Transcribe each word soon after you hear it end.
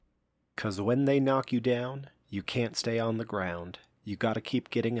'Cause when they knock you down, you can't stay on the ground. You gotta keep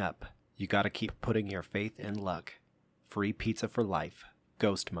getting up. You gotta keep putting your faith in luck. Free pizza for life.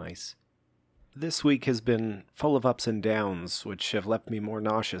 Ghost mice. This week has been full of ups and downs, which have left me more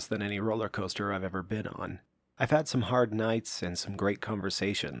nauseous than any roller coaster I've ever been on. I've had some hard nights and some great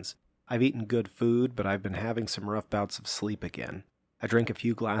conversations. I've eaten good food, but I've been having some rough bouts of sleep again. I drank a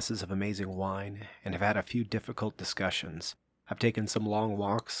few glasses of amazing wine, and have had a few difficult discussions. I've taken some long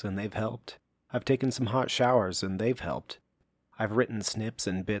walks, and they've helped. I've taken some hot showers, and they've helped. I've written snips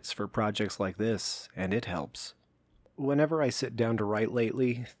and bits for projects like this, and it helps. Whenever I sit down to write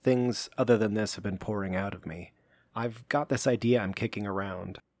lately, things other than this have been pouring out of me. I've got this idea I'm kicking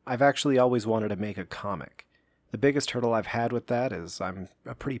around. I've actually always wanted to make a comic. The biggest hurdle I've had with that is I'm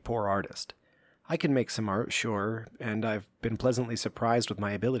a pretty poor artist. I can make some art, sure, and I've been pleasantly surprised with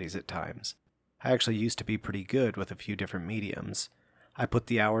my abilities at times. I actually used to be pretty good with a few different mediums. I put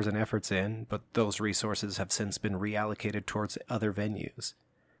the hours and efforts in, but those resources have since been reallocated towards other venues.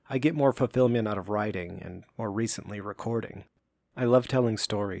 I get more fulfillment out of writing, and more recently recording. I love telling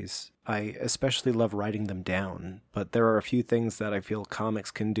stories. I especially love writing them down, but there are a few things that I feel comics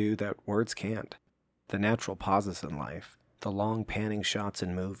can do that words can't. The natural pauses in life, the long panning shots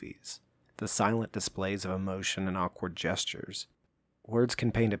in movies, the silent displays of emotion and awkward gestures. Words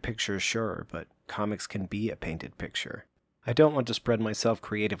can paint a picture, sure, but comics can be a painted picture. I don't want to spread myself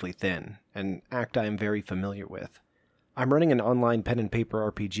creatively thin, an act I am very familiar with. I'm running an online pen and paper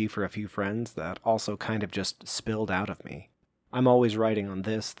RPG for a few friends that also kind of just spilled out of me. I'm always writing on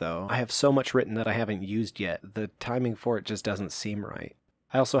this, though. I have so much written that I haven't used yet, the timing for it just doesn't seem right.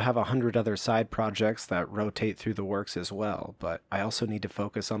 I also have 100 other side projects that rotate through the works as well, but I also need to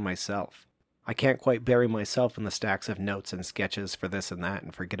focus on myself. I can't quite bury myself in the stacks of notes and sketches for this and that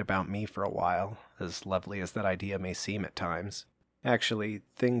and forget about me for a while, as lovely as that idea may seem at times. Actually,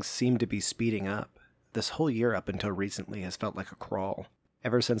 things seem to be speeding up. This whole year up until recently has felt like a crawl.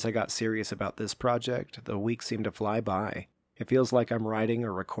 Ever since I got serious about this project, the weeks seem to fly by. It feels like I'm writing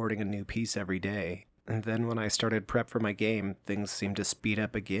or recording a new piece every day, and then when I started prep for my game, things seem to speed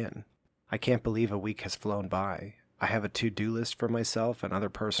up again. I can't believe a week has flown by. I have a to-do list for myself and other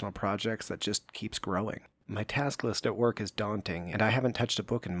personal projects that just keeps growing. My task list at work is daunting, and I haven't touched a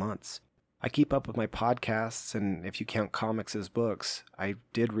book in months. I keep up with my podcasts, and if you count comics as books, I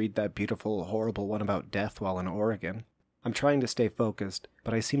did read that beautiful, horrible one about death while in Oregon. I'm trying to stay focused,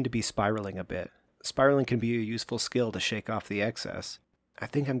 but I seem to be spiraling a bit. Spiraling can be a useful skill to shake off the excess. I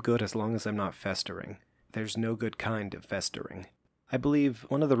think I'm good as long as I'm not festering. There's no good kind of festering. I believe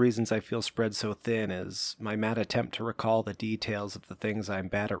one of the reasons I feel spread so thin is my mad attempt to recall the details of the things I'm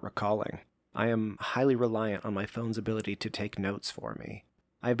bad at recalling. I am highly reliant on my phone's ability to take notes for me.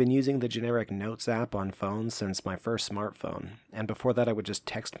 I've been using the generic Notes app on phones since my first smartphone, and before that I would just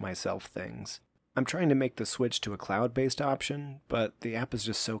text myself things. I'm trying to make the switch to a cloud-based option, but the app is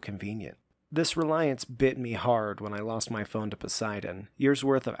just so convenient. This reliance bit me hard when I lost my phone to Poseidon. Years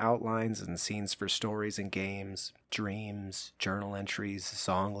worth of outlines and scenes for stories and games, dreams, journal entries,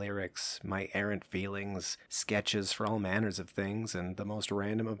 song lyrics, my errant feelings, sketches for all manners of things, and the most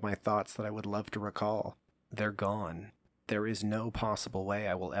random of my thoughts that I would love to recall. They're gone. There is no possible way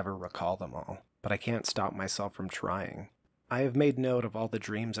I will ever recall them all, but I can't stop myself from trying. I have made note of all the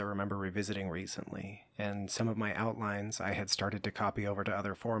dreams I remember revisiting recently, and some of my outlines I had started to copy over to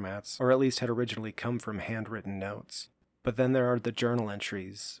other formats, or at least had originally come from handwritten notes. But then there are the journal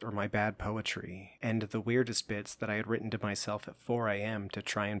entries, or my bad poetry, and the weirdest bits that I had written to myself at 4 a.m. to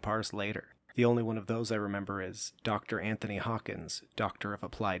try and parse later. The only one of those I remember is Dr. Anthony Hawkins, Doctor of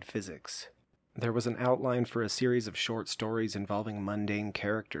Applied Physics. There was an outline for a series of short stories involving mundane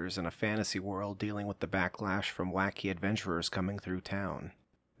characters in a fantasy world dealing with the backlash from wacky adventurers coming through town.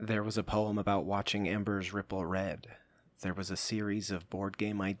 There was a poem about watching embers ripple red. There was a series of board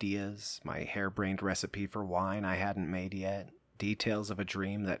game ideas, my harebrained recipe for wine I hadn't made yet, details of a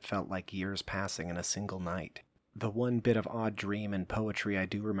dream that felt like years passing in a single night. The one bit of odd dream and poetry I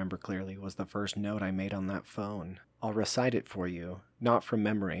do remember clearly was the first note I made on that phone. I'll recite it for you, not from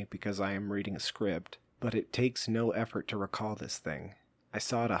memory because I am reading a script, but it takes no effort to recall this thing. I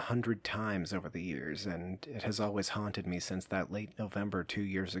saw it 100 times over the years, and it has always haunted me since that late November 2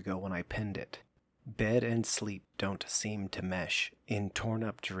 years ago when I penned it. Bed and sleep don't seem to mesh in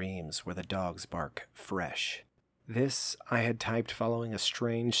torn-up dreams where the dogs bark fresh. This I had typed following a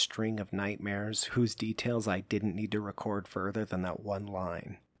strange string of nightmares whose details I didn't need to record further than that one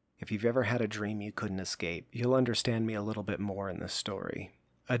line. If you've ever had a dream you couldn't escape, you'll understand me a little bit more in this story.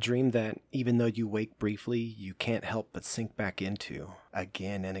 A dream that, even though you wake briefly, you can't help but sink back into,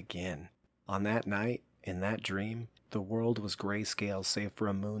 again and again. On that night, in that dream, The world was grayscale save for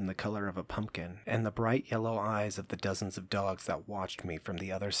a moon the color of a pumpkin, and the bright yellow eyes of the dozens of dogs that watched me from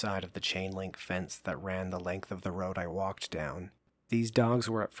the other side of the chain-link fence that ran the length of the road I walked down. These dogs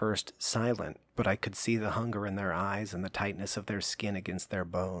were at first silent, but I could see the hunger in their eyes and the tightness of their skin against their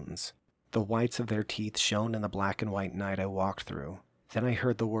bones. The whites of their teeth shone in the black and white night I walked through. Then I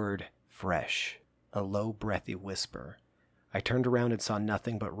heard the word, fresh, a low, breathy whisper. I turned around and saw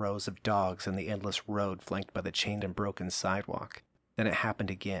nothing but rows of dogs and the endless road flanked by the chained and broken sidewalk. Then it happened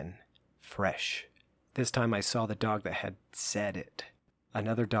again. Fresh. This time I saw the dog that had said it.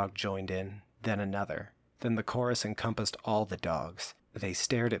 Another dog joined in, then another. Then the chorus encompassed all the dogs. They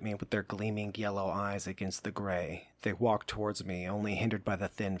stared at me with their gleaming yellow eyes against the gray. They walked towards me, only hindered by the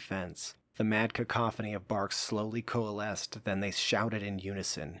thin fence. The mad cacophony of barks slowly coalesced, then they shouted in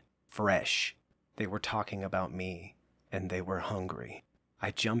unison, fresh. They were talking about me. And they were hungry.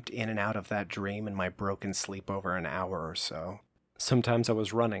 I jumped in and out of that dream in my broken sleep over an hour or so. Sometimes I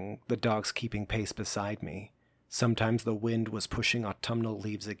was running, the dogs keeping pace beside me. Sometimes the wind was pushing autumnal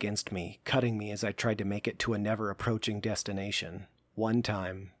leaves against me, cutting me as I tried to make it to a never-approaching destination. One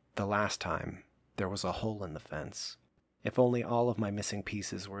time, the last time, there was a hole in the fence. If only all of my missing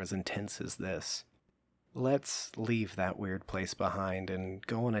pieces were as intense as this. Let's leave that weird place behind and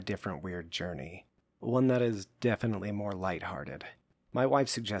go on a different weird journey. One that is definitely more lighthearted. My wife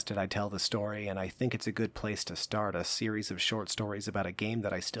suggested I tell the story, and I think it's a good place to start a series of short stories about a game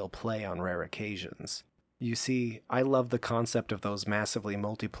that I still play on rare occasions. You see, I love the concept of those massively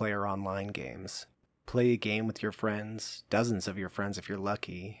multiplayer online games. Play a game with your friends, dozens of your friends if you're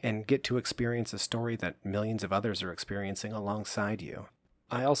lucky, and get to experience a story that millions of others are experiencing alongside you.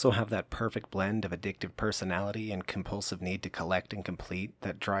 I also have that perfect blend of addictive personality and compulsive need to collect and complete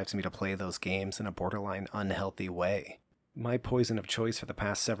that drives me to play those games in a borderline unhealthy way. My poison of choice for the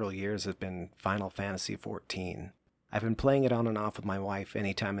past several years has been Final Fantasy XIV. I've been playing it on and off with my wife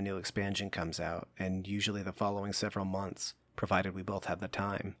anytime a new expansion comes out, and usually the following several months, provided we both have the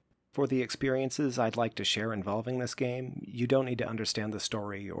time. For the experiences I'd like to share involving this game, you don't need to understand the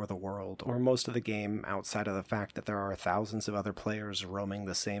story or the world, or most of the game outside of the fact that there are thousands of other players roaming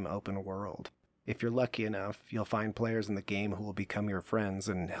the same open world. If you're lucky enough, you'll find players in the game who will become your friends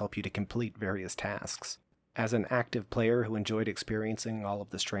and help you to complete various tasks. As an active player who enjoyed experiencing all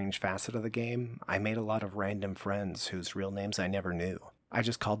of the strange facet of the game, I made a lot of random friends whose real names I never knew. I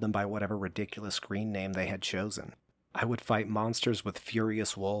just called them by whatever ridiculous screen name they had chosen. I would fight monsters with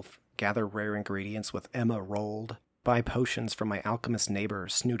Furious Wolf, gather rare ingredients with Emma Rolled, buy potions from my alchemist neighbor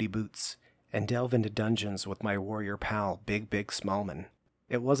Snooty Boots, and delve into dungeons with my warrior pal Big Smallman.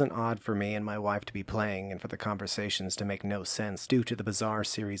 It wasn't odd for me and my wife to be playing and for the conversations to make no sense due to the bizarre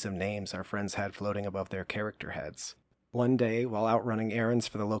series of names our friends had floating above their character heads. One day, while out running errands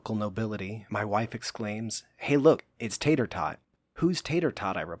for the local nobility, my wife exclaims, "Hey look, it's Tater Tot." "Who's Tater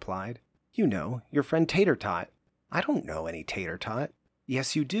Tot?" I replied. "You know, your friend Tater Tot." "I don't know any Tater Tot."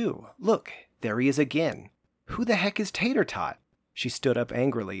 "Yes, you do. Look, there he is again." "Who the heck is Tater Tot?" She stood up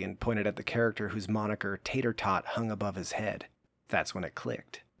angrily and pointed at the character whose moniker Tater Tot hung above his head. That's when it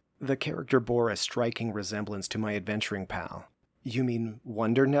clicked. The character bore a striking resemblance to my adventuring pal. "You mean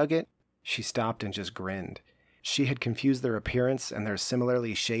Wonder Nugget?" She stopped and just grinned. She had confused their appearance and their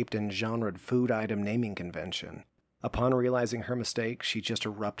similarly shaped and genred food item naming convention. Upon realizing her mistake, she just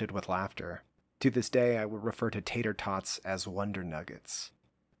erupted with laughter. To this day, I would refer to tater tots as Wonder Nuggets.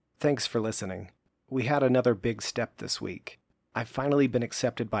 Thanks for listening. We had another big step this week. I've finally been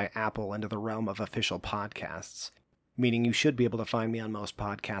accepted by Apple into the realm of official podcasts, meaning you should be able to find me on most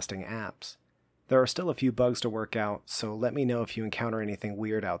podcasting apps. There are still a few bugs to work out, so let me know if you encounter anything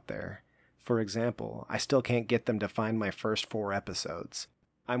weird out there. For example, I still can't get them to find my first 4 episodes.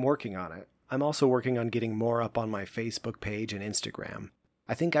 I'm working on it. I'm also working on getting more up on my Facebook page and Instagram.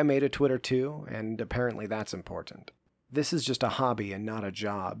 I think I made a Twitter too, and apparently that's important. This is just a hobby and not a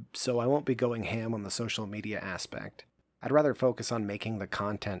job, so I won't be going ham on the social media aspect. I'd rather focus on making the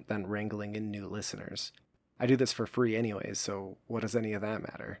content than wrangling in new listeners. I do this for free anyways, so what does any of that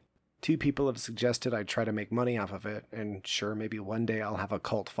matter? 2 people have suggested I try to make money off of it, and sure, maybe one day I'll have a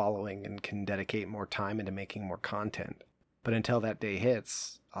cult following and can dedicate more time into making more content. But until that day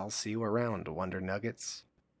hits, I'll see you around, Wonder Nuggets.